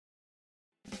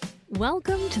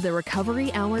Welcome to the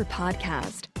Recovery Hour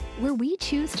podcast, where we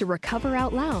choose to recover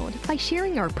out loud by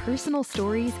sharing our personal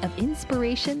stories of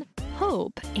inspiration,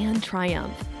 hope, and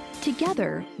triumph.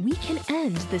 Together, we can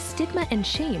end the stigma and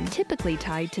shame typically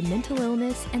tied to mental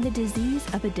illness and the disease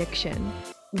of addiction.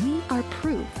 We are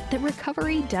proof that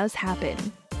recovery does happen.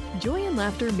 Joy and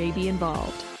laughter may be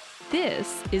involved.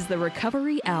 This is the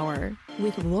Recovery Hour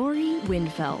with Lori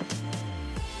Winfelt.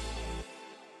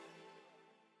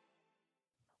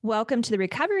 Welcome to the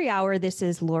Recovery Hour. This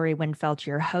is Lori Winfelt,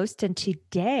 your host, and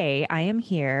today I am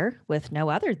here with no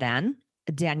other than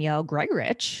Danielle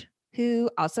Gregorich,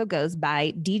 who also goes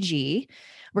by DG.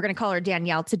 We're going to call her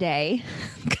Danielle today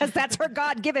because that's her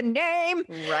God-given name.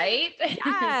 Right?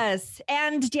 Yes.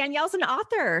 And Danielle's an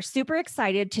author. Super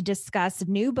excited to discuss a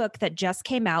new book that just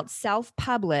came out,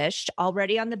 self-published,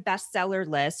 already on the bestseller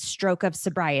list, Stroke of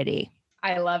Sobriety.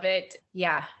 I love it.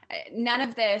 Yeah. None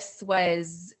of this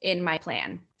was in my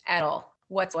plan at all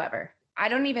whatsoever. I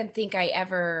don't even think I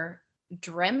ever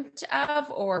dreamt of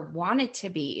or wanted to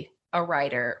be a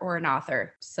writer or an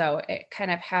author. So it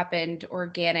kind of happened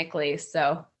organically.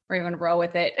 So we're going to roll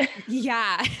with it.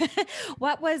 Yeah.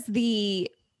 What was the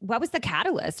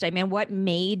catalyst? I mean, what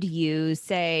made you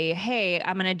say, hey,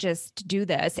 I'm going to just do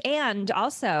this? And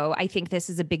also, I think this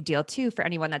is a big deal too for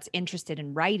anyone that's interested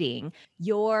in writing.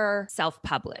 You're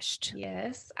self-published.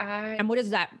 Yes. And what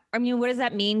does that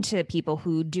mean to people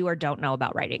who do or don't know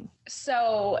about writing?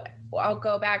 So I'll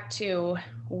go back to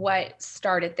what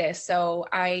started this. So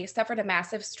I suffered a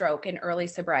massive stroke in early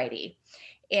sobriety.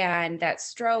 And that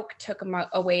stroke took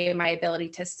away my ability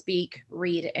to speak,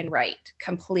 read, and write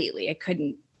completely. I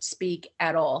couldn't speak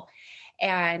at all.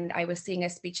 And I was seeing a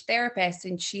speech therapist,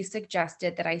 and she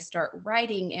suggested that I start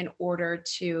writing in order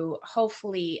to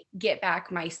hopefully get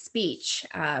back my speech,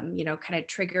 kind of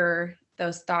trigger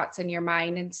those thoughts in your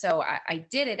mind. And so I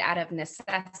did it out of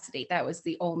necessity. That was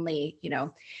the only,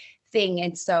 thing.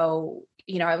 And so,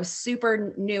 I was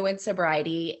super new in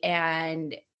sobriety,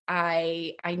 and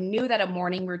I knew that a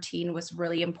morning routine was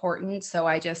really important. So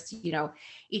I just,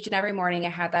 each and every morning I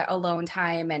had that alone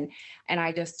time and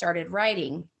I just started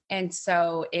writing. And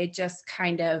so it just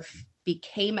kind of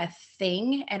became a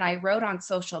thing. And I wrote on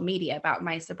social media about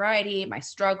my sobriety, my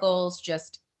struggles,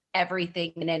 just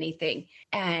everything and anything.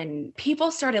 And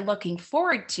people started looking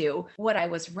forward to what I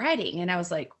was writing. And I was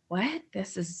like, what?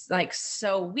 This is like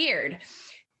so weird.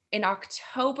 In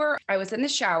October, I was in the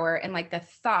shower and the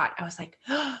thought, I was like,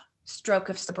 stroke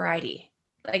of sobriety.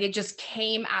 It just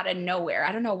came out of nowhere.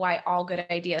 I don't know why all good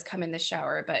ideas come in the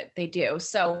shower, but they do.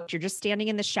 So you're just standing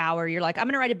in the shower. You're like, I'm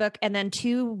going to write a book. And then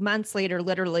 2 months later,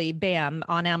 literally, bam,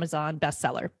 on Amazon,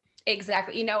 bestseller.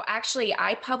 Exactly. Actually,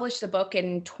 I published the book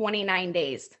in 29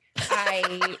 days. But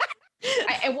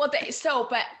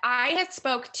I had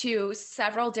spoke to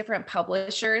several different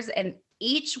publishers, and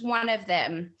each one of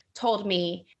them told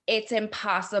me it's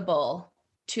impossible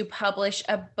to publish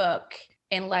a book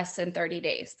in less than 30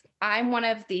 days. I'm one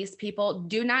of these people.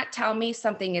 Do not tell me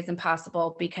something is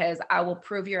impossible, because I will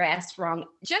prove your ass wrong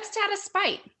just out of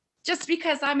spite, just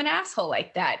because I'm an asshole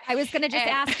like that. I was going to just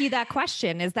ask you that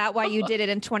question. Is that why you did it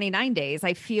in 29 days?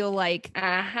 I feel like.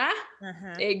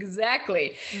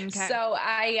 Exactly. Okay. So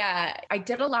I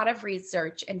did a lot of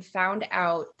research and found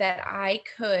out that I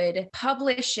could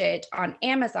publish it on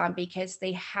Amazon because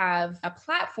they have a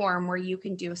platform where you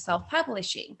can do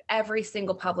self-publishing. Every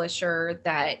single publisher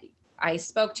that I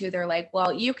spoke to, they're like,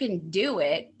 well, you can do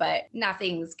it, but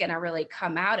nothing's going to really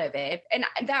come out of it. And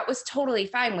that was totally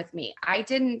fine with me. I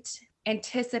didn't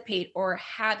anticipate or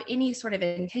have any sort of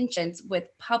intentions with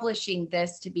publishing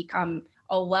this to become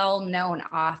a well-known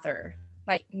author.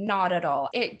 Not at all.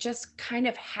 It just kind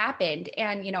of happened.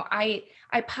 And,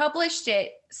 I published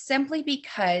it simply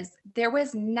because there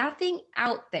was nothing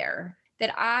out there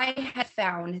that I had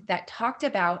found that talked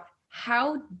about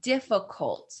how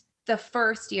difficult the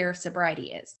first year of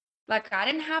sobriety is. I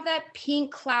didn't have that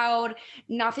pink cloud.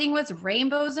 Nothing was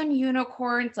rainbows and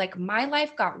unicorns. My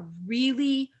life got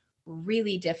really,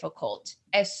 really difficult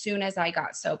as soon as I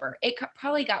got sober. It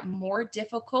probably got more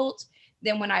difficult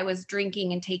than when I was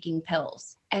drinking and taking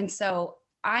pills. And so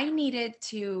I needed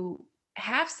to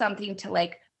have something to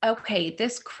okay,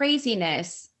 this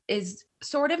craziness is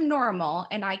sort of normal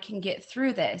and I can get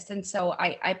through this. And so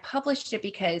I published it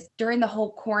because during the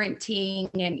whole quarantine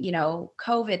and,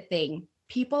 COVID thing,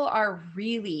 people are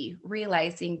really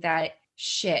realizing that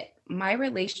my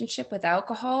relationship with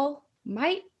alcohol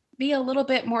might be a little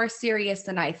bit more serious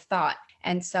than I thought.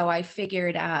 And so I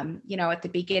figured, at the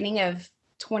beginning of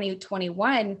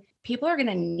 2021, people are going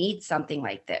to need something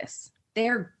like this.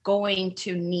 They're going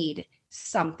to need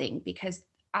something because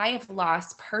I have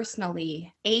lost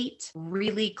personally 8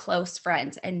 really close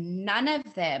friends, and none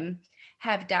of them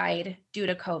have died due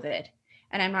to COVID.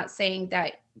 And I'm not saying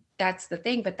that that's the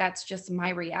thing, but that's just my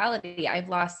reality. I've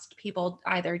lost people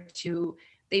either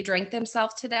they drank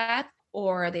themselves to death,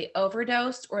 or they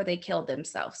overdosed, or they killed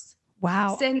themselves.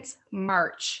 Wow. Since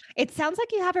March. It sounds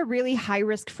like you have a really high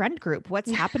risk friend group.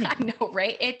 What's happening? I know,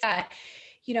 right? It's, a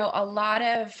lot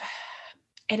of,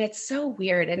 and it's so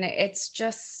weird and it's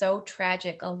just so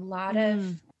tragic. A lot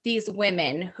of these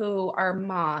women who are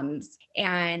moms,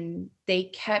 and they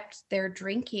kept their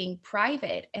drinking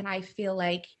private. And I feel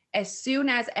like as soon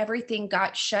as everything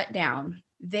got shut down,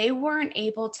 they weren't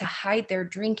able to hide their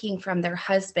drinking from their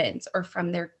husbands or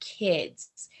from their kids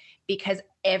because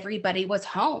everybody was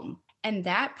home. And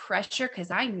that pressure, because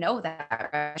I know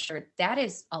that pressure, that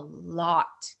is a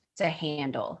lot to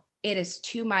handle. It is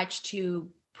too much to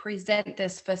present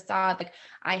this facade. Like,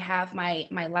 I have my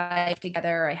life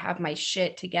together, I have my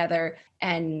shit together.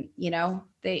 And,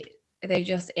 they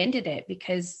just ended it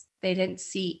because they didn't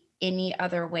see any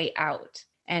other way out.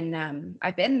 And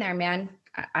I've been there, man.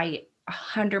 I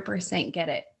 100% get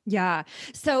it. Yeah.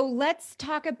 So let's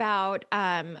talk about,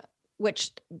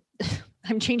 which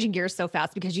I'm changing gears so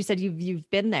fast because you said you've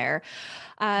been there.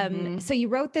 So you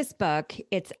wrote this book,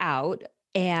 it's out,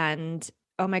 and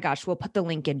oh my gosh, we'll put the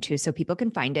link into so people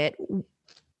can find it.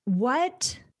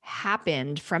 What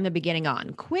happened from the beginning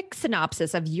on? Quick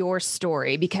synopsis of your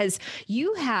story, because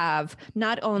you have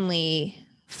not only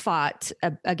fought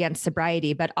against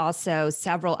sobriety, but also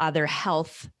several other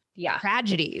health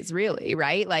tragedies, really,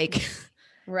 right? Like,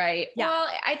 right. Yeah. Well,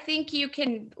 I think you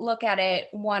can look at it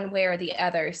one way or the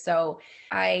other. So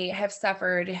I have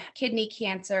suffered kidney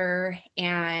cancer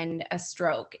and a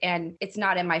stroke, and it's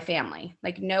not in my family.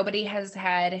 Like, nobody has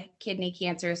had kidney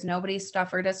cancers. Nobody's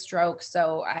suffered a stroke.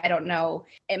 So I don't know.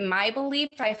 In my belief,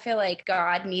 I feel like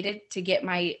God needed to get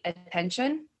my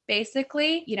attention.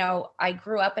 Basically, I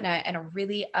grew up in a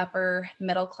really upper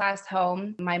middle class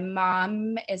home. My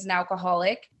mom is an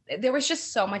alcoholic. There was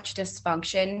just so much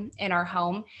dysfunction in our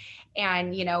home.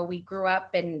 And, we grew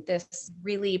up in this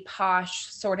really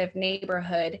posh sort of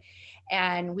neighborhood,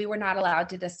 and we were not allowed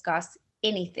to discuss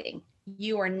anything.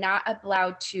 You were not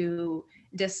allowed to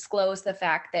disclose the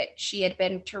fact that she had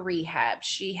been to rehab.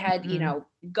 She had,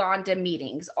 gone to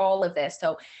meetings, all of this.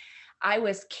 So I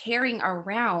was carrying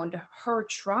around her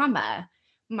trauma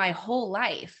my whole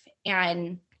life.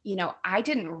 And, I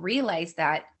didn't realize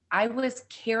that I was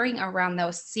carrying around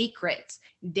those secrets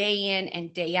day in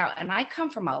and day out. And I come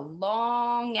from a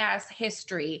long ass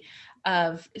history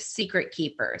of secret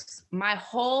keepers. My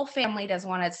whole family doesn't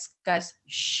want to discuss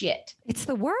shit. It's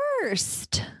the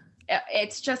worst.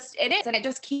 It is. And it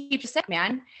just keeps sick,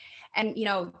 man. And,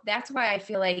 that's why I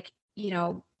feel like,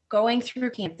 going through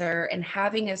cancer and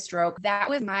having a stroke, that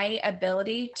was my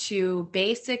ability to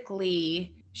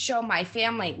basically show my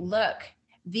family, look,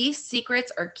 these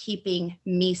secrets are keeping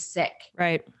me sick.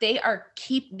 Right.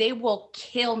 They will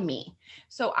kill me.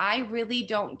 So I really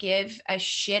don't give a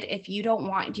shit if you don't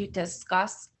want to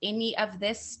discuss any of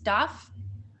this stuff.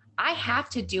 I have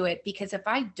to do it, because if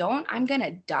I don't, I'm going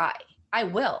to die. I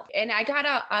will. And I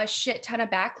got a shit ton of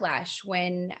backlash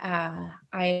when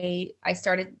I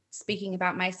started speaking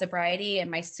about my sobriety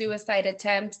and my suicide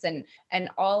attempts and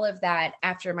all of that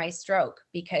after my stroke,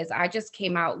 because I just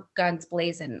came out guns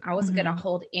blazing. I wasn't going to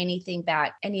hold anything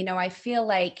back. And, I feel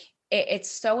like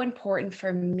it's so important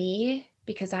for me,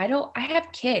 because I have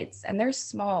kids and they're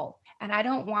small, and I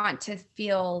don't want to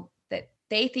feel that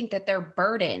they think that they're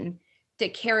burdened to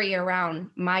carry around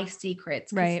my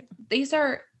secrets. Right. These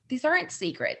aren't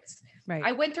secrets. Right.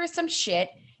 I went through some shit.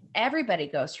 Everybody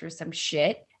goes through some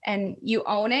shit, and you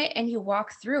own it and you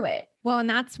walk through it. Well, and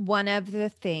that's one of the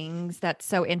things that's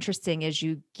so interesting is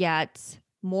you get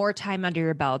more time under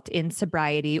your belt in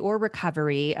sobriety or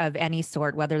recovery of any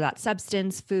sort, whether that's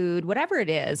substance, food, whatever it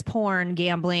is, porn,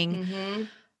 gambling.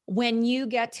 When you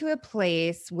get to a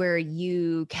place where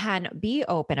you can be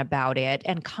open about it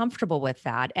and comfortable with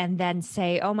that, and then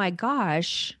say, oh my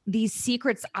gosh, these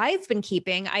secrets I've been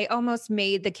keeping, I almost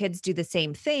made the kids do the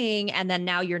same thing. And then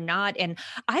now you're not. And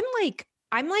I'm like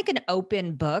an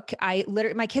open book.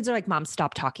 My kids are like, Mom,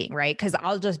 stop talking. Right. Cause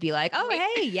I'll just be like, oh,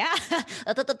 hey, yeah.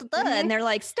 And they're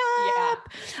like, stop.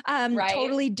 Right.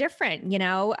 Totally different,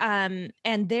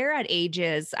 and they're at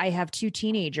ages, I have 2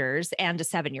 teenagers and a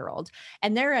 7-year-old,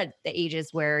 and they're at the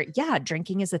ages where,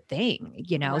 drinking is a thing,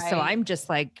 Right. So I'm just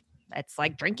like, it's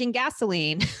like drinking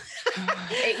gasoline.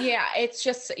 It's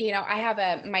just, I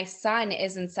have my son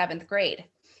is in 7th grade.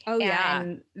 Oh yeah.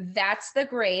 And that's the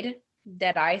grade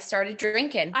that I started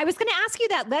drinking. I was going to ask you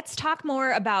that. Let's talk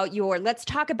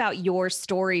about your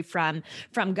story from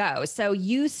go. So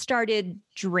you started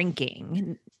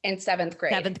drinking in seventh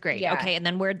grade. Yeah. Okay. And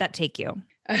then where'd that take you?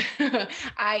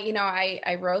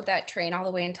 I rode that train all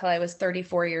the way until I was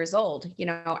 34 years old.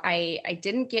 I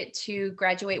didn't get to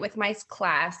graduate with my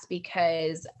class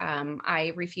because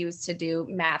I refused to do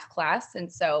math class. And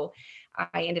so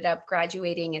I ended up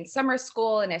graduating in summer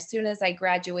school. And as soon as I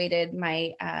graduated,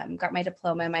 got my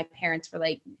diploma, my parents were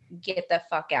like, get the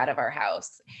fuck out of our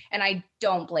house. And I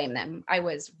don't blame them. I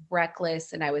was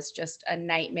reckless and I was just a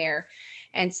nightmare.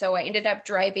 And so I ended up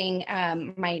driving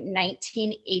my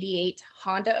 1988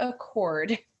 Honda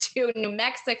Accord to New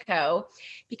Mexico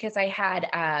because I had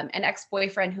an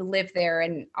ex-boyfriend who lived there,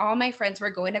 and all my friends were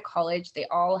going to college. They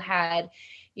all had,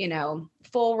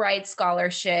 full ride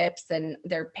scholarships, and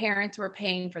their parents were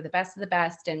paying for the best of the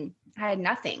best. And I had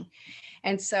nothing.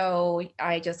 And so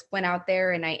I just went out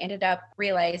there, and I ended up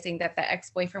realizing that the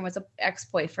ex-boyfriend was an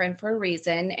ex-boyfriend for a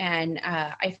reason. And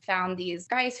I found these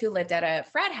guys who lived at a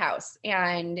frat house,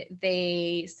 and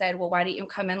they said, well, why don't you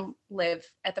come and live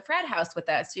at the frat house with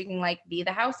us? You can be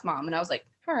the house mom. And I was like,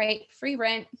 all right, free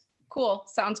rent. Cool.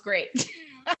 Sounds great.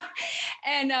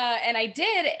 And I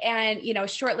did. And,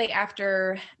 shortly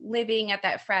after living at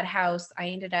that frat house, I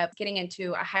ended up getting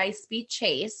into a high-speed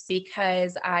chase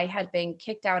because I had been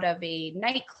kicked out of a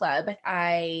nightclub.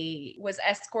 I was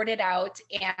escorted out,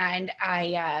 and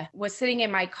I was sitting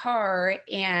in my car,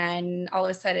 and all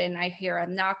of a sudden I hear a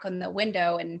knock on the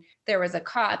window, and there was a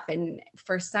cop. And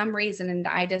for some reason,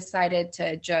 I decided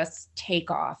to just take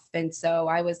off. And so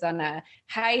I was on a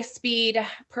high-speed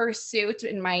pursuit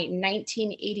in my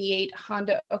 1988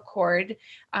 Honda Accord.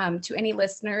 To any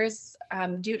listeners, I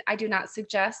do not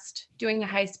suggest doing a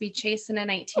high-speed chase in a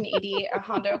 1988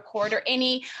 Honda Accord or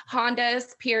any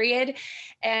Hondas, period.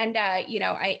 And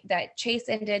that chase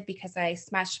ended because I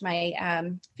smashed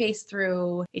my face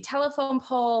through a telephone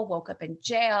pole, woke up in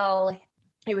jail.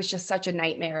 It was just such a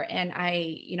nightmare. And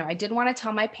I didn't want to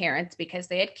tell my parents because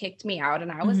they had kicked me out,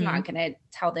 and I was not going to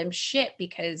tell them shit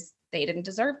because they didn't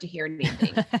deserve to hear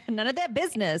anything. None of that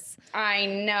business. I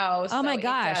know. Oh my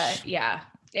gosh. Yeah,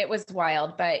 it was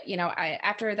wild. But,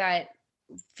 after that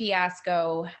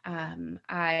fiasco,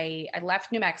 I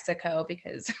left New Mexico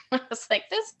because I was like,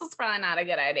 this is probably not a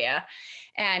good idea,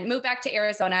 and moved back to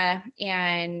Arizona.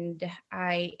 And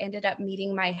I ended up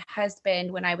meeting my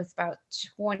husband when I was about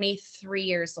 23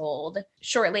 years old.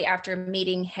 Shortly after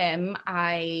meeting him,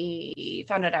 I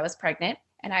found out I was pregnant,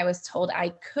 and I was told I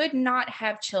could not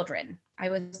have children. I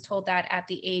was told that at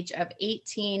the age of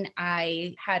 18,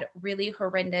 I had really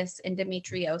horrendous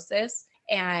endometriosis.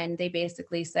 And they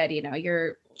basically said,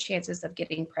 your chances of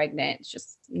getting pregnant is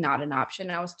just not an option.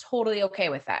 And I was totally okay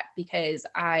with that because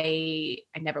I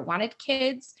never wanted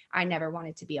kids. I never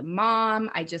wanted to be a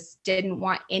mom. I just didn't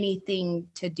want anything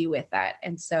to do with that.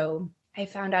 And so I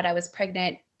found out I was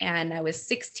pregnant, and I was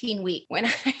 16 weeks when I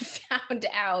found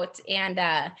out. And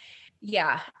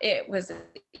it was,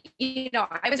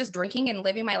 I was just drinking and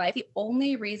living my life. The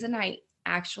only reason I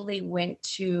actually went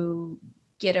to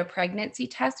get a pregnancy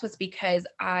test was because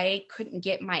I couldn't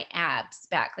get my abs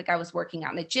back. I was working out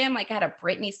in the gym, I had a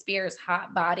Britney Spears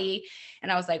hot body,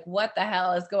 and I was like, what the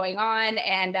hell is going on?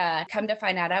 And come to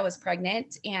find out I was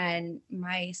pregnant, and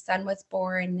my son was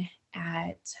born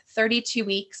at 32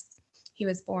 weeks. He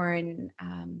was born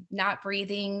not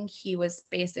breathing. He was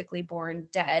basically born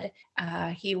dead.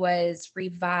 He was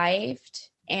revived,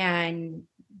 and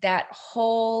that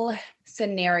whole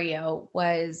scenario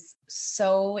was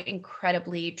so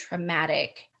incredibly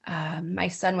traumatic. My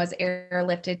son was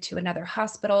airlifted to another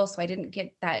hospital, so I didn't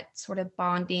get that sort of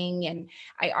bonding, and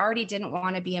I already didn't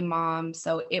want to be a mom.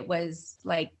 So it was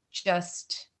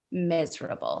just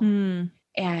miserable.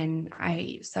 And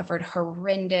I suffered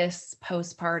horrendous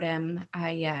postpartum.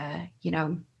 I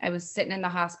was sitting in the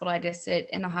hospital. I just sit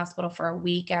in the hospital for a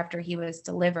week after he was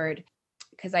delivered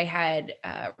because I had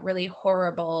really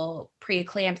horrible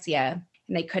preeclampsia,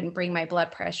 and they couldn't bring my blood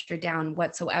pressure down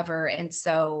whatsoever. And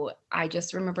so I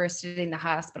just remember sitting in the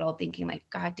hospital thinking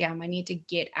God damn, I need to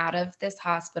get out of this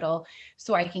hospital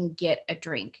so I can get a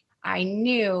drink. I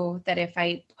knew that if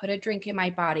I put a drink in my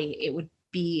body, it would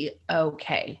be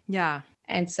okay. Yeah.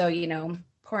 And so,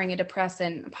 pouring a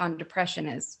depressant upon depression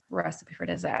is a recipe for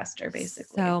disaster,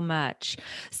 basically. So much.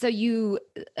 So you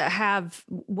have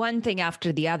one thing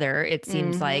after the other, it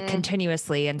seems like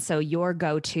continuously. And so your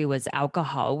go-to was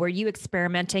alcohol. Were you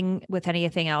experimenting with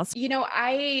anything else?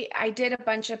 I did a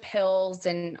bunch of pills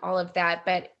and all of that,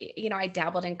 but, I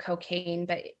dabbled in cocaine,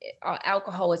 but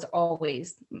alcohol was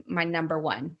always my number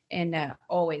one, and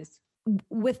always.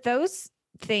 With those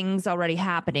things already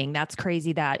happening. That's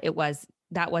crazy that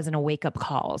that wasn't a wake up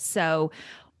call. So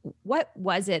what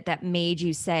was it that made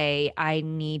you say, I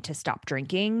need to stop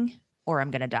drinking or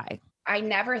I'm going to die? I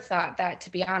never thought that,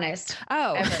 to be honest.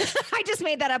 Oh, ever. I just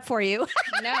made that up for you.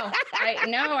 I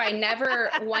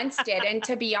never once did. And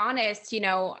to be honest,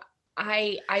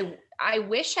 I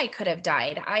wish I could have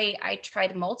died. I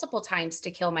tried multiple times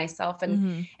to kill myself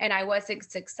and I wasn't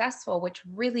successful, which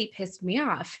really pissed me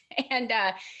off. And,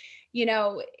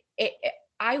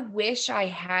 I wish I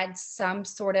had some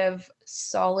sort of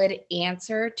solid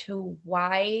answer to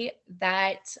why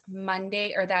that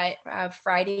Monday or that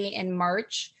Friday in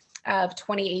March of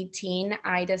 2018,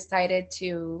 I decided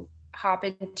to hop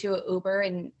into an Uber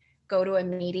and go to a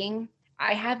meeting.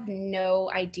 I have no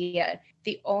idea.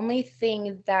 The only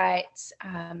thing that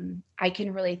I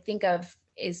can really think of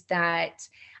is that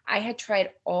I had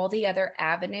tried all the other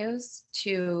avenues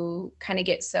to kind of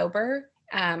get sober.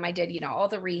 I did, all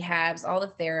the rehabs, all the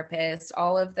therapists,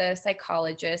 all of the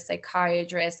psychologists,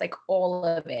 psychiatrists, like all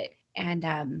of it. And,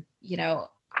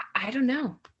 I don't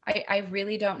know. I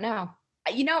really don't know.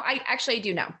 I actually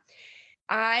do know.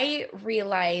 I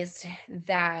realized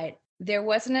that there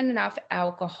wasn't enough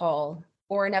alcohol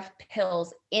or enough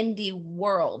pills in the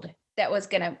world that was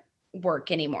going to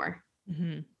work anymore.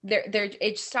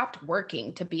 It stopped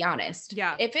working, to be honest.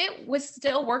 Yeah. If it was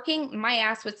still working, my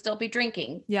ass would still be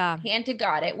drinking. Yeah. Hand to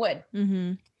God, it would.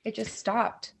 It just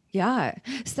stopped. Yeah.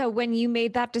 So when you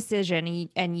made that decision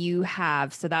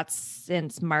so that's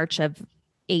since March of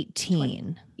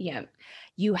 18. Yeah.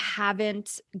 You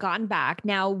haven't gone back.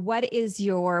 Now, what's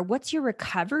your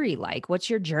recovery like? What's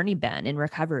your journey been in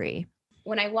recovery?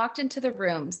 When I walked into the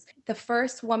rooms, the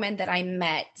first woman that I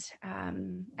met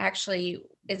actually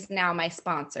is now my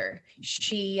sponsor.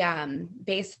 She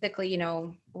basically,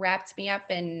 wrapped me up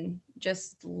and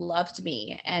just loved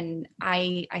me. And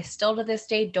I still to this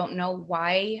day don't know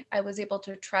why I was able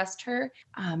to trust her,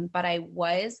 but I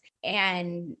was.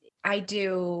 And I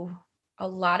do a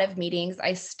lot of meetings.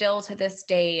 I still to this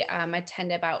day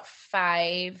attend about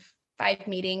five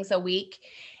meetings a week.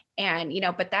 And,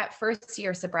 but that first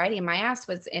year of sobriety, my ass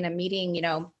was in a meeting,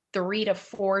 3 to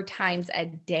 4 times a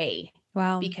day.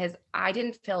 Wow. Because I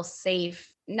didn't feel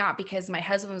safe, not because my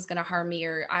husband was going to harm me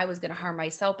or I was going to harm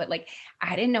myself, but like,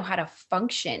 I didn't know how to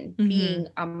function being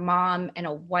a mom and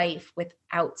a wife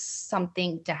without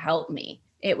something to help me.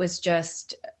 It was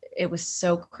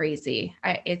so crazy.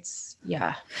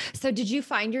 So did you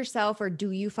find yourself, or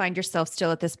do you find yourself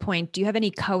still at this point? Do you have any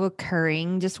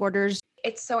co-occurring disorders?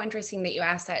 It's so interesting that you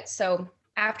asked that. So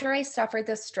after I suffered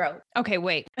the stroke. Okay,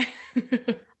 wait.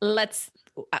 Let's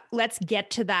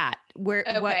get to that.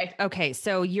 Okay.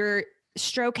 So your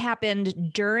stroke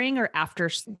happened during or after?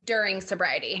 During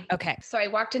sobriety. Okay. So I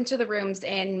walked into the rooms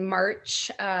in March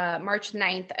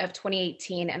 9th of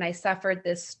 2018, and I suffered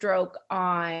this stroke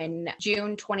on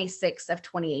June 26th of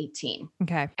 2018.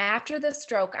 Okay. After the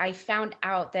stroke, I found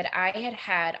out that I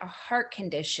had a heart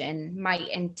condition my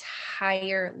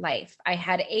entire life. I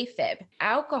had AFib.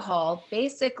 Alcohol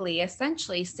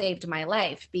essentially saved my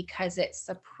life because it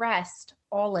suppressed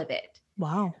all of it.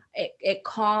 Wow. It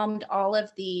calmed all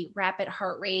of the rapid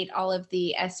heart rate, all of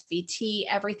the SVT,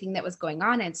 everything that was going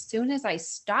on. And as soon as I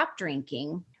stopped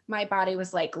drinking, my body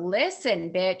was like,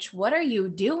 listen, bitch, what are you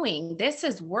doing? This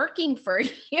is working for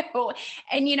you.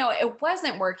 And, it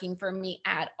wasn't working for me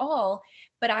at all,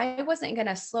 but I wasn't going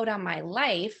to slow down my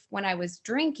life when I was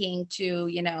drinking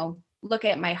to, look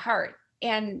at my heart.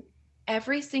 And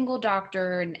every single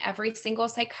doctor and every single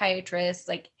psychiatrist,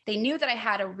 they knew that I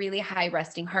had a really high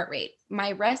resting heart rate.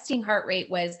 My resting heart rate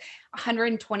was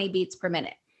 120 beats per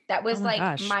minute. That was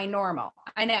my normal.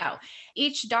 I know.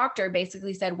 Each doctor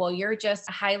basically said, well, you're just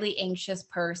a highly anxious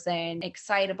person,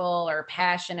 excitable or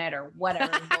passionate or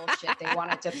whatever bullshit they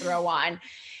wanted to throw on.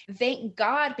 Thank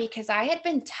God, because I had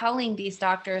been telling these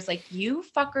doctors, you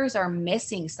fuckers are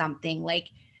missing something.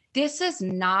 This is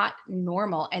not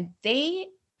normal. And they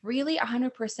really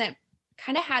 100%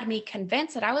 kind of had me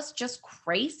convinced that I was just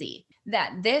crazy,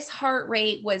 that this heart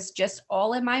rate was just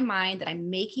all in my mind, that I'm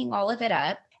making all of it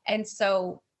up. And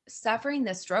so suffering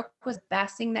the stroke was the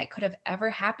best thing that could have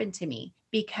ever happened to me,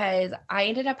 because I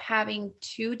ended up having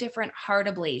 2 different heart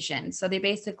ablations. So they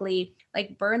basically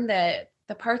burned the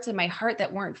parts of my heart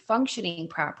that weren't functioning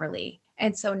properly.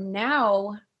 And so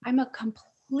now I'm a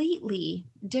completely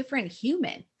different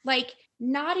human,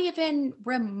 not even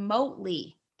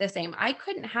remotely the same. I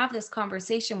couldn't have this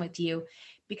conversation with you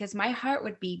because my heart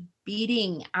would be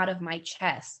beating out of my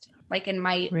chest.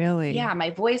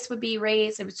 My voice would be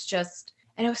raised. It was just,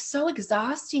 and it was so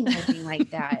exhausting living like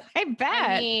that. I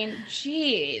bet.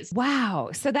 Geez.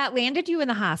 Wow. So that landed you in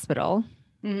the hospital.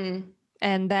 Mm-hmm.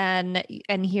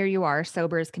 And here you are,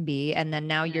 sober as can be. And then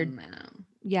now you're,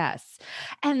 yes.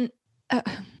 And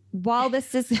while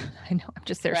this is, I know, I'm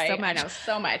just, there's so much. I know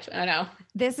so much. I know.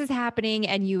 This is happening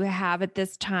and you have at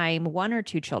this time 1 or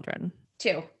 2 children?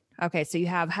 2. Okay. So you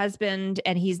have husband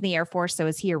and he's in the Air Force. So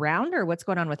is he around or what's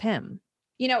going on with him?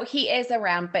 He is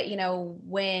around, but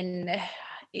when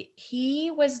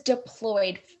he was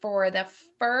deployed for the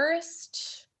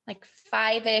first like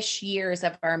 5-ish years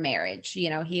of our marriage,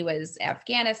 he was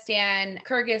Afghanistan,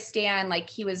 Kyrgyzstan, like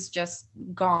he was just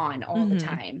gone all the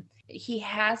time. He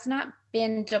has not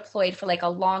been deployed for like a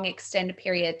long extended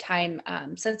period of time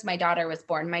since my daughter was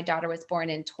born. My daughter was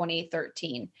born in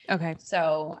 2013. Okay.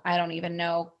 So I don't even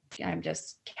know. I'm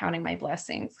just counting my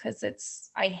blessings because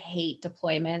I hate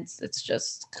deployments. It's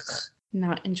just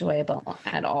not enjoyable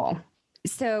at all.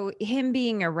 So him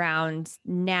being around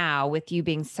now with you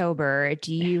being sober,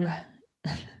 do you...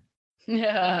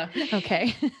 Yeah.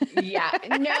 Okay. Yeah.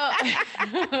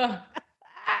 No.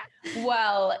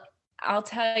 Well, I'll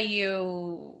tell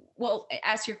you. Well,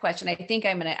 ask your question. I think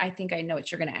I know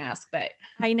what you're going to ask, but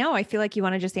I know. I feel like you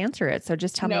want to just answer it. So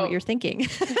just tell me what you're thinking.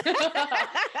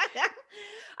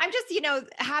 I'm just,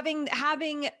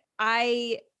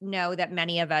 I know that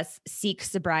many of us seek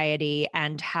sobriety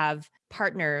and have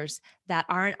partners that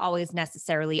aren't always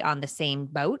necessarily on the same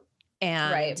boat.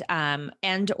 And,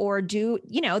 right. Or do,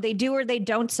 they do or they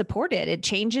don't support it. It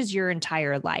changes your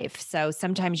entire life. So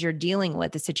sometimes you're dealing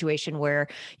with a situation where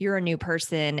you're a new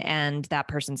person and that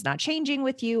person's not changing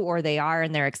with you, or they are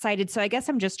and they're excited. So I guess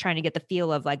I'm just trying to get the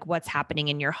feel of like what's happening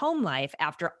in your home life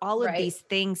after all of these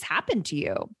things happen to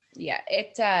you. Yeah,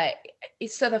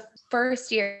 so the first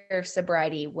year of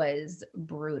sobriety was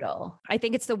brutal. I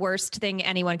think it's the worst thing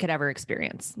anyone could ever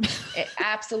experience.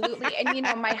 Absolutely.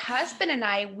 And my husband and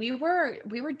I, we were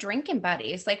drinking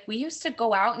buddies. Like we used to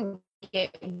go out and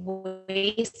get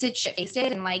wasted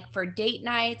and like for date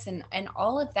nights and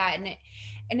all of that.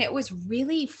 And it was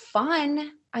really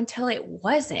fun until it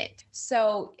wasn't.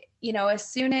 So, as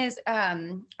soon as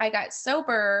I got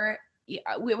sober,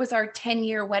 it was our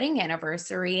 10-year wedding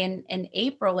anniversary in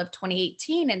April of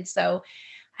 2018. And so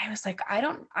I was like, I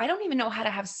don't even know how to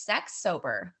have sex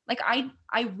sober. Like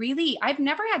I've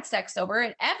never had sex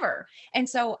sober ever. And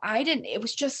so it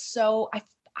was just so,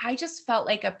 I just felt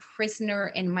like a prisoner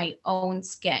in my own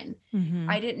skin. Mm-hmm.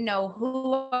 I didn't know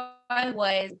who I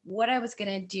was, what I was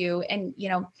going to do. And,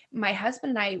 my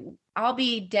husband and I'll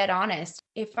be dead honest.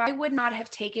 If I would not have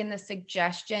taken the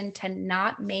suggestion to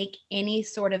not make any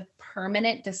sort of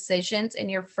permanent decisions in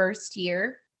your first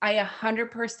year, I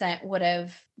 100% would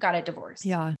have got a divorce.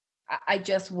 Yeah. I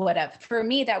just would have. For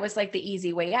me, that was like the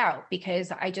easy way out because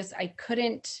I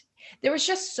couldn't, there was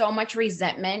just so much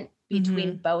resentment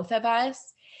between both of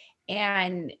us.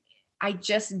 And I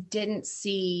just didn't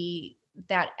see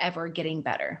that ever getting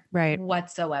better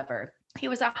whatsoever. He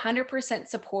was 100%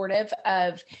 supportive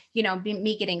of,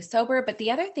 me getting sober. But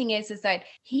the other thing is that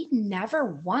he never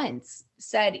once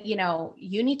said,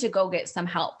 you need to go get some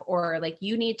help or like,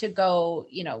 you need to go,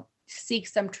 seek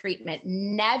some treatment.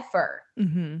 Never,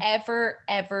 ever,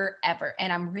 ever, ever.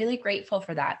 And I'm really grateful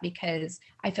for that because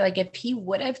I feel like if he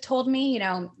would have told me,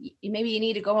 maybe you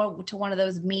need to go to one of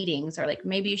those meetings or like,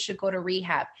 maybe you should go to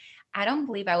rehab. I don't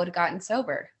believe I would have gotten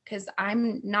sober because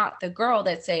I'm not the girl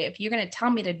that say, if you're going to tell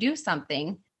me to do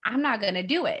something, I'm not going to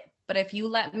do it. But if you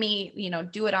let me,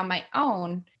 do it on my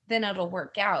own, then it'll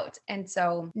work out. And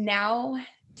so now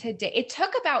today, it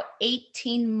took about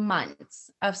 18 months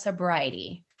of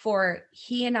sobriety for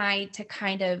he and I to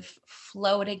kind of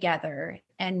flow together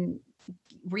and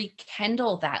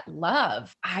rekindle that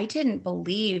love. I didn't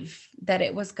believe that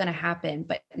it was going to happen,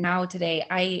 but now today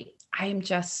I'm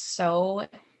just so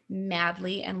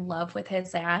madly in love with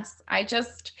his ass.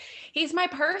 He's my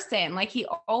person. Like he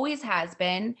always has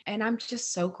been. And I'm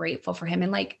just so grateful for him.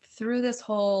 And like through this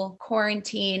whole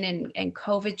quarantine and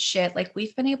COVID shit, like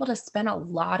we've been able to spend a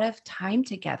lot of time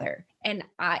together. And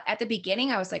at the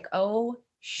beginning, I was like, oh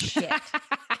shit,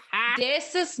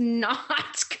 this is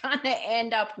not gonna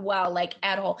end up well, like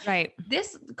at all. Right.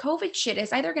 This COVID shit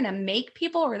is either gonna make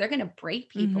people or they're gonna break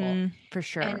people. For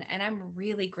sure. And I'm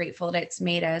really grateful that it's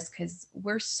made us because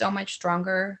we're so much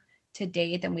stronger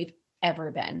today than we've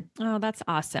ever been. Oh, that's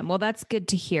awesome. Well, that's good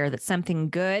to hear that something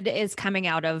good is coming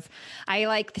out of, I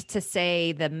like to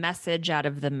say the message out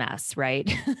of the mess, right?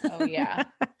 Oh yeah,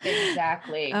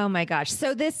 exactly. Oh my gosh.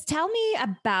 So tell me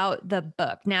about the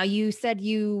book. Now you said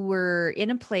you were in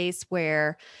a place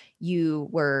where you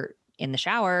were in the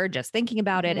shower, just thinking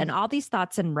about it and all these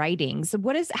thoughts and writings.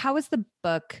 How is the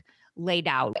book laid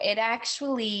out? It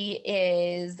actually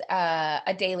is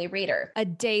a daily reader. A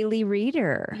daily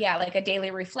reader. Yeah, like a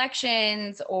daily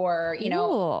reflections or, you know,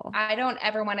 Cool. I don't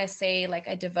ever want to say like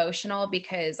a devotional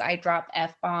because I drop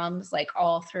F-bombs like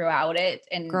all throughout it.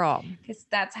 And Girl, because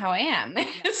that's how I am.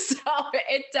 So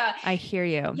I hear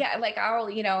you. yeah, like I'll,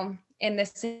 you know, in the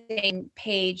same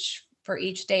page for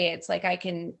each day, it's like I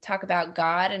can talk about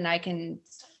God and I can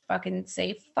fucking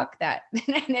say fuck that.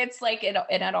 And it's like it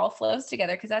all flows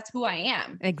together because that's who I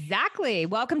am. Exactly.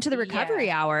 Welcome to the recovery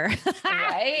hour.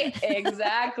 Right?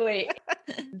 Exactly.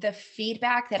 The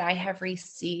feedback that I have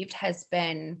received has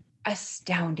been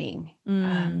astounding.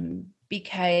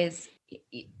 Because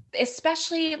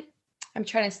especially, I'm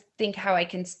trying to think how I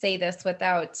can say this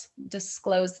without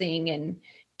disclosing and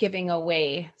giving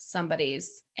away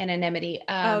somebody's anonymity.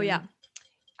 Oh yeah.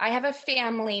 I have a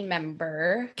family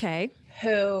member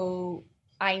who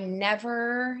I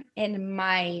never in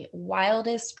my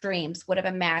wildest dreams would have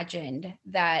imagined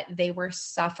that they were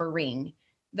suffering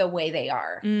the way they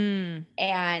are.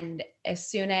 And as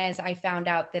soon as I found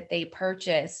out that they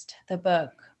purchased the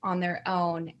book on their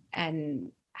own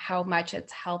and how much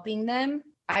it's helping them,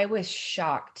 I was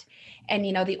shocked. And,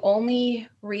 you know, the only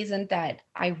reason that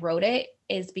I wrote it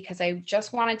is because I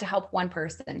just wanted to help one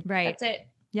person. Right. That's it.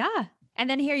 Yeah. And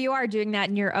then here you are doing that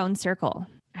in your own circle.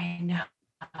 I know.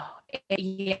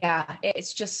 Yeah.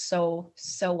 It's just so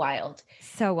wild.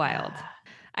 So wild.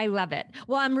 I love it.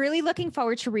 Well, I'm really looking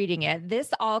forward to reading it. This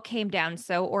all came down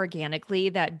so organically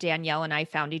that Danielle and I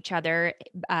found each other,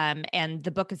 and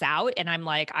the book is out and I'm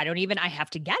like, I have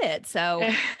to get it. So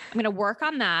I'm going to work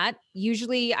on that.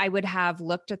 Usually I would have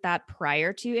looked at that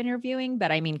prior to interviewing,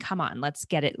 but I mean, come on, let's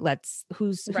get it.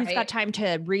 Who's got time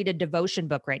to read a devotion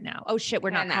book right now? Oh shit. We're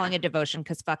not calling it devotion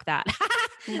because fuck that.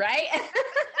 Right.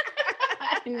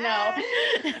 No.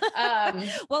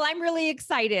 Well, I'm really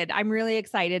excited. I'm really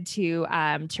excited to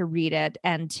read it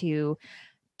and to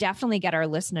definitely get our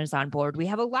listeners on board. We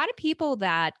have a lot of people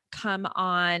that come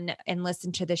on and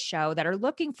listen to the show that are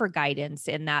looking for guidance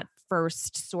in that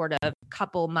first sort of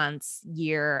couple months,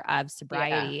 year of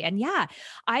sobriety. Yeah. And yeah,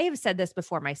 I have said this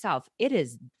before myself. It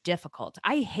is difficult.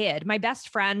 I hid. My best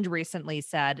friend recently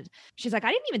said, she's like,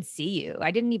 I didn't even see you.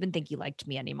 I didn't even think you liked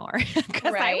me anymore.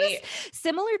 Because I was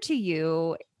similar to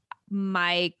you.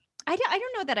 I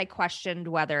don't know that I questioned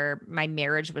whether my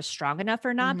marriage was strong enough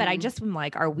or not, but I just am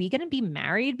like, are we going to be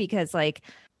married? Because like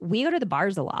we go to the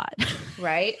bars a lot.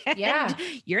 Right. Yeah.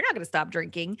 You're not going to stop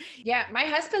drinking. Yeah. My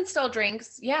husband still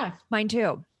drinks. Yeah. Mine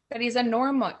too. But he's a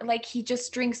normal, like he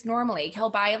just drinks normally. He'll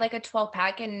buy like a 12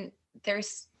 pack and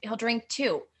he'll drink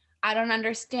 2. I don't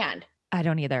understand. I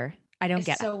don't either. I don't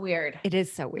get it. It's so weird. It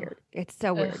is so weird. It's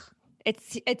so weird.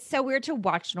 It's so weird to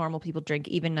watch normal people drink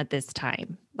even at this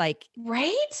time. Like,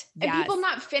 right? Yes. And people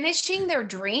not finishing their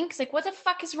drinks. Like, what the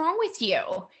fuck is wrong with you?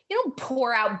 You don't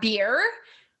pour out beer.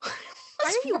 Why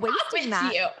are you wasting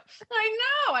that? You? I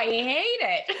know. I hate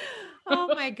it.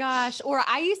 Oh my gosh. Or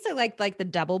I used to like the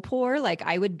double pour. Like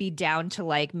I would be down to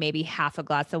like maybe half a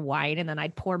glass of wine and then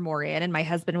I'd pour more in and my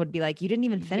husband would be like, you didn't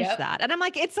even finish that. And I'm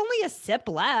like, it's only a sip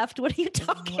left. What are you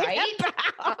talking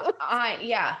about?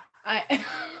 Yeah.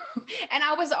 And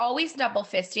I was always double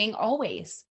fisting,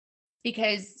 always,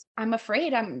 because I'm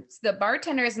afraid the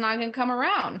bartender is not going to come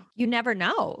around. You never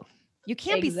know. You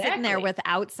can't be sitting there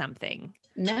without something.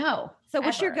 No. So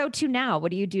what's your go-to now?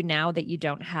 What do you do now that you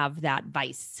don't have that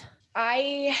vice?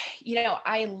 I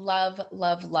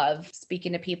love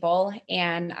speaking to people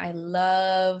and I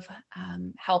love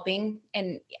helping.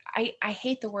 And I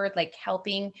hate the word like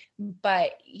helping,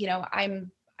 but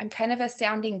I'm kind of a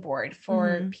sounding board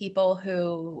for people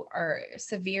who are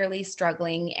severely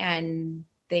struggling and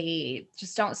they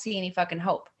just don't see any fucking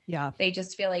hope. Yeah. They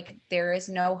just feel like there is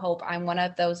no hope. I'm one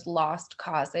of those lost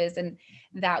causes. And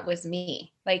that was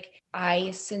me. Like,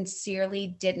 I sincerely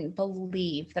didn't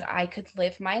believe that I could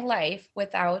live my life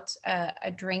without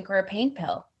a drink or a pain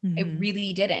pill. I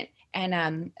really didn't. And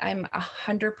I'm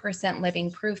 100%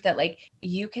 living proof that like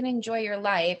you can enjoy your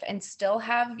life and still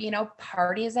have,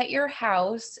 parties at your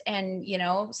house and,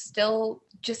 still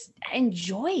just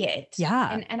enjoy it.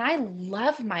 Yeah. And I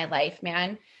love my life,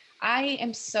 man.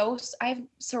 I'm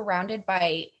surrounded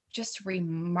by just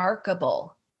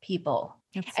remarkable people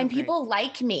and great. People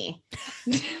like me.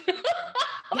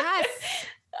 Yes.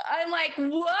 I'm like,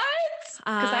 what?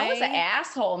 Because I was an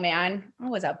asshole, man. I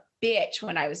was a bitch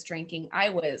when I was drinking. I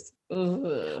was.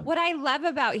 Ugh. What I love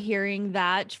about hearing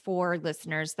that for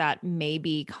listeners that may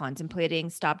be contemplating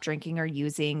stop drinking or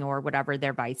using or whatever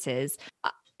their vice is,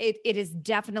 it is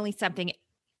definitely something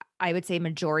I would say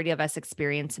majority of us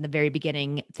experience in the very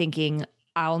beginning thinking,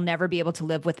 I'll never be able to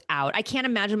live without. I can't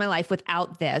imagine my life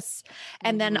without this.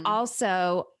 And then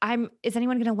also, is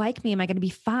anyone going to like me? Am I going to be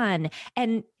fun?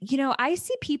 And, I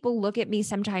see people look at me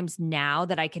sometimes now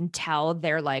that I can tell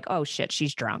they're like, oh shit,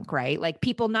 she's drunk, right? Like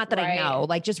people, not that I know,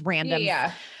 like just random,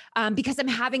 because I'm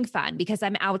having fun, because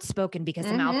I'm outspoken, because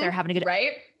I'm out there having a good,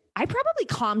 right. I probably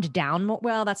calmed down more.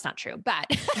 Well, that's not true, but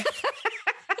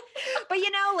but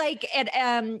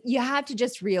you have to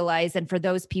just realize, and for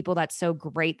those people that's so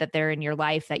great that they're in your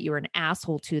life that you're an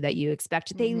asshole to, that you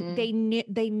expect, they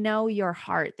know your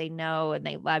heart, they know, and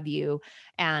they love you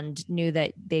and knew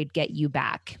that they'd get you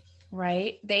back.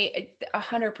 Right.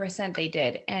 100% they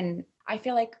did. And I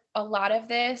feel like a lot of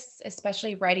this,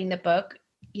 especially writing the book,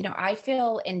 I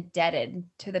feel indebted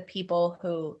to the people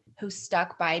who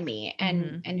stuck by me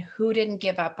and who didn't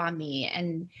give up on me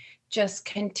and just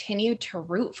continued to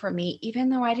root for me, even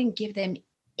though I didn't give them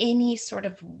any sort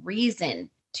of reason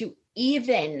to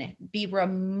even be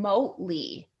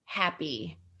remotely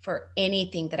happy for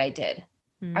anything that I did.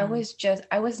 I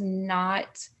was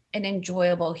not an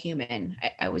enjoyable human.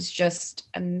 I was just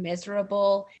a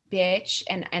miserable bitch.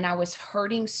 And I was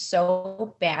hurting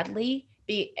so badly.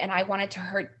 And I wanted to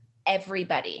hurt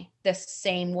everybody the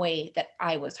same way that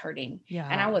I was hurting. Yeah.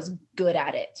 And I was good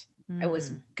at it. I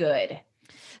was good.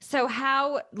 So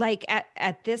how, like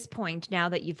at this point, now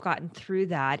that you've gotten through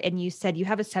that, and you said you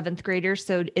have a 7th grader.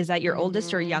 So is that your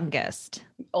oldest or youngest?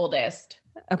 Oldest.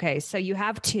 Okay. So you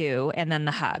have 2 and then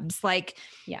the hubs.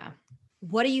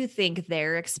 What do you think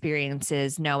their experience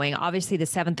is, knowing obviously the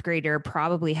 7th grader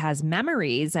probably has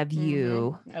memories of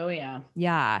you? Oh yeah.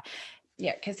 Yeah.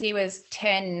 Yeah. 'Cause he was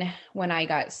 10 when I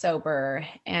got sober,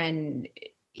 and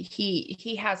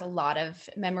he has a lot of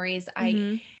memories.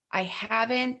 I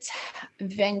haven't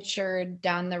ventured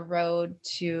down the road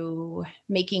to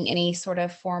making any sort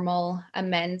of formal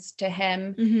amends to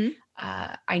him.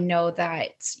 I know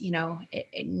that,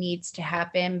 it needs to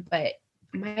happen, but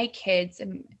my kids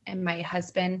and my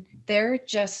husband, they're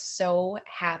just so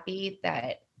happy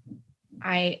that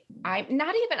I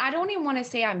don't even want to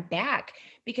say I'm back,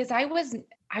 because I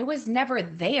was never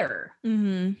there.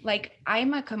 Like,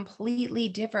 I'm a completely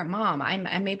different mom.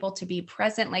 I'm able to be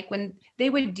present. Like when they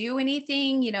would do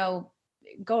anything,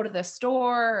 go to the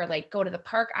store or like go to the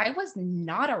park, I was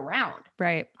not around.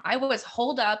 Right. I was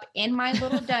holed up in my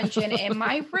little dungeon in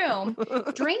my room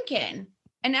drinking,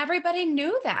 and everybody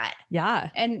knew that. Yeah.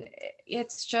 And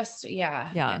it's just,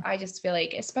 I just feel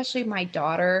like, especially my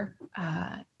daughter,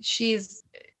 she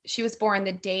was born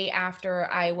the day after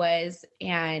I was,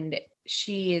 and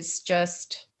she's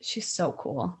so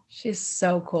cool. She's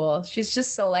so cool. She's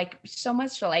just so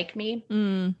much like me.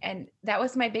 And that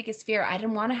was my biggest fear. I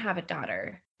didn't want to have a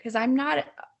daughter because I'm not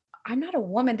a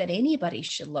woman that anybody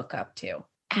should look up to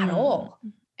at all.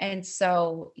 And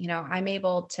so, I'm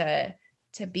able to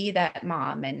be that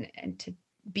mom and to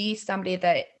be somebody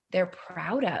that they're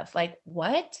proud of. Like,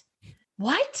 what?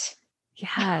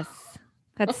 Yes.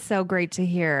 That's so great to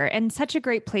hear. And such a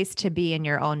great place to be in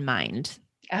your own mind.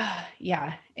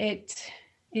 Yeah, it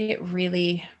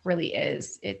really, really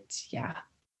is.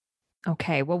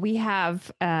 Okay. Well, we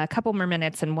have a couple more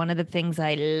minutes. And one of the things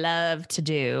I love to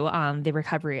do on the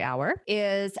Recovery Hour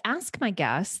is ask my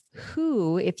guests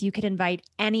who, if you could invite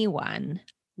anyone,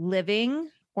 living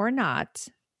or not,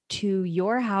 to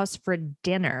your house for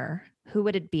dinner, who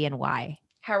would it be and why?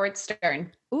 Howard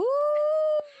Stern. Ooh,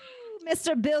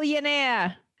 Mr.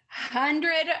 Billionaire.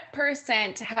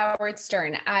 100% Howard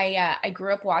Stern. I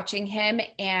grew up watching him,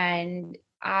 and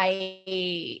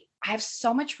I have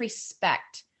so much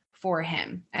respect for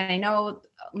him. And I know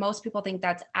most people think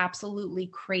that's absolutely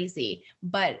crazy,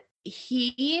 but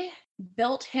he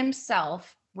built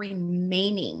himself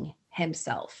remaining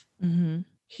himself.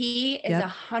 He is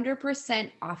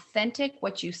 100% authentic.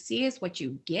 What you see is what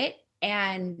you get.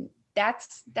 And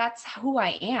that's who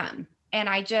I am. And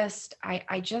I just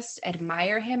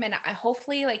admire him. And I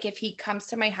hopefully, like, if he comes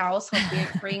to my house,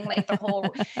 he'll bring like the whole,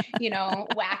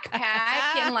 whack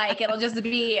pack, and like, it'll just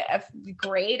be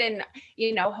great. And,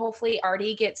 hopefully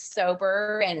Artie gets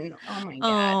sober, and oh my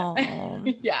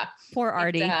God. Yeah. Poor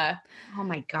Artie. Oh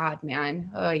my God, man.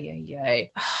 Oh yeah.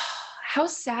 How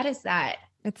sad is that?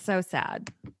 It's so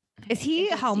sad. Is he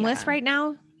homeless right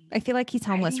now? I feel like he's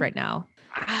homeless right now.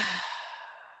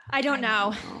 I don't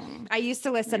know. I used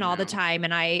to listen all the time,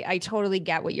 and I totally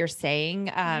get what you're saying.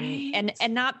 And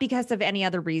not because of any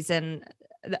other reason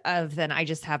other than I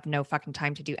just have no fucking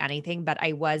time to do anything, but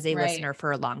I was a listener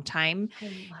for a long time. I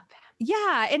love that.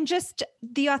 Yeah. And just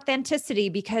the authenticity,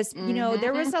 because,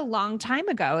 there was a long time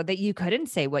ago that you couldn't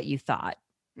say what you thought.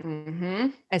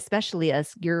 especially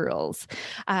us girls.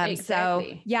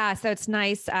 Exactly. So it's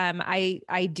nice.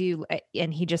 I do.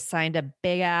 And he just signed a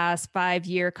big ass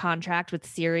 5-year contract with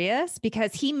Sirius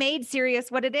because he made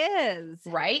Sirius what it is.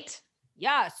 Right?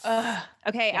 Yes.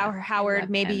 Okay. Yeah, Howard,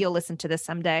 maybe you'll listen to this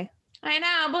someday. I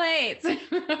know, Blaze.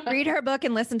 Read her book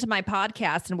and listen to my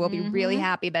podcast and we'll be really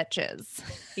happy bitches.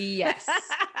 Yes.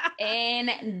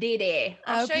 Indeed.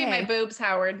 I'll show you my boobs,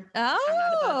 Howard.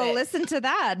 Oh, listen to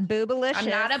that. Boobalicious. I'm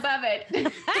not above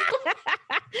it.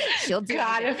 She'll do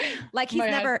it. Like he's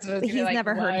never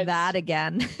heard that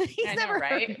again. He's never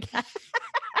heard that.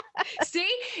 See,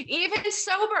 even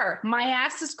sober, my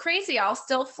ass is crazy. I'll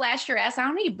still flash your ass. I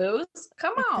don't need booze.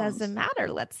 Come on. It doesn't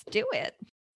matter. Let's do it.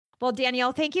 Well,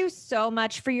 Danielle, thank you so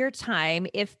much for your time.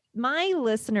 If my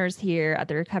listeners here at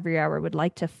the Recovery Hour would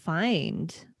like to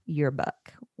find your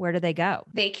book, where do they go?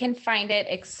 They can find it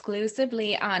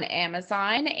exclusively on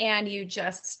Amazon, and you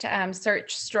just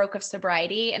search Stroke of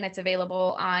Sobriety, and it's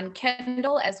available on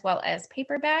Kindle as well as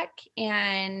paperback.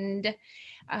 And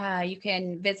you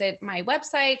can visit my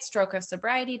website,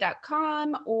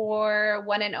 strokeofsobriety.com or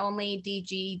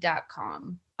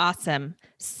oneandonlydg.com. Awesome.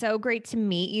 So great to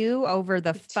meet you over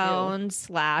the phone /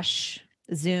 Zoom.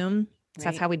 Right.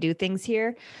 That's how we do things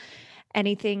here.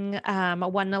 Anything,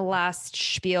 one last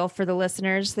spiel for the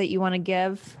listeners that you want to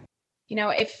give? You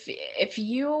know, if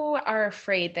you are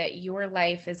afraid that your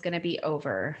life is going to be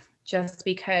over just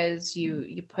because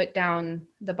you put down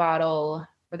the bottle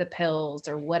or the pills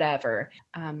or whatever,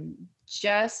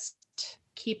 just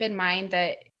keep in mind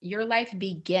that your life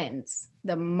begins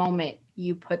the moment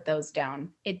you put those down.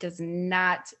 It does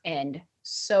not end,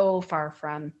 so far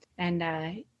from.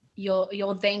 And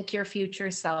you'll thank your future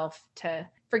self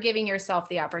for giving yourself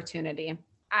the opportunity.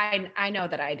 I know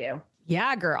that I do.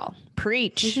 Yeah, girl.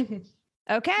 Preach.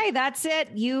 Okay, that's it.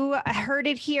 You heard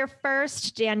it here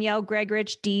first. Danielle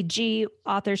Gregorich, DG,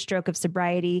 author, Stroke of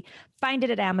Sobriety. Find it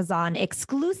at Amazon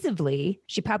exclusively.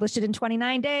 She published it in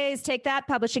 29 days. Take that,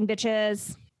 publishing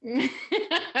bitches.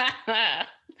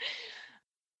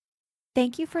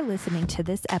 Thank you for listening to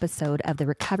this episode of the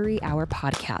Recovery Hour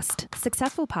podcast.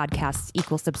 Successful podcasts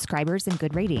equal subscribers and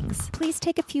good ratings. Please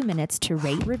take a few minutes to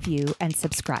rate, review, and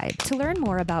subscribe. To learn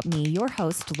more about me, your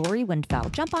host, Lori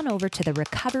Windfeld, jump on over to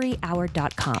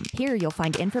therecoveryhour.com. Here you'll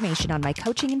find information on my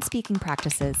coaching and speaking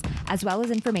practices, as well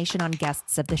as information on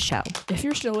guests of the show. If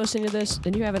you're still listening to this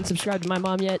and you haven't subscribed to my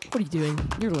mom yet, what are you doing?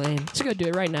 You're lame. So go do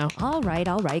it right now. All right.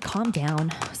 Calm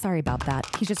down. Sorry about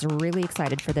that. He's just really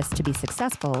excited for this to be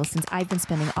successful since I've been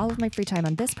spending all of my free time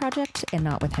on this project and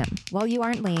not with him. While you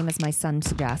aren't lame, as my son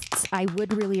suggests, I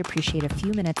would really appreciate a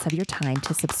few minutes of your time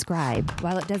to subscribe.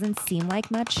 While it doesn't seem like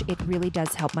much, it really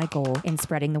does help my goal in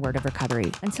spreading the word of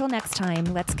recovery. Until next time,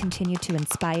 let's continue to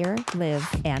inspire, live,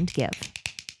 and give.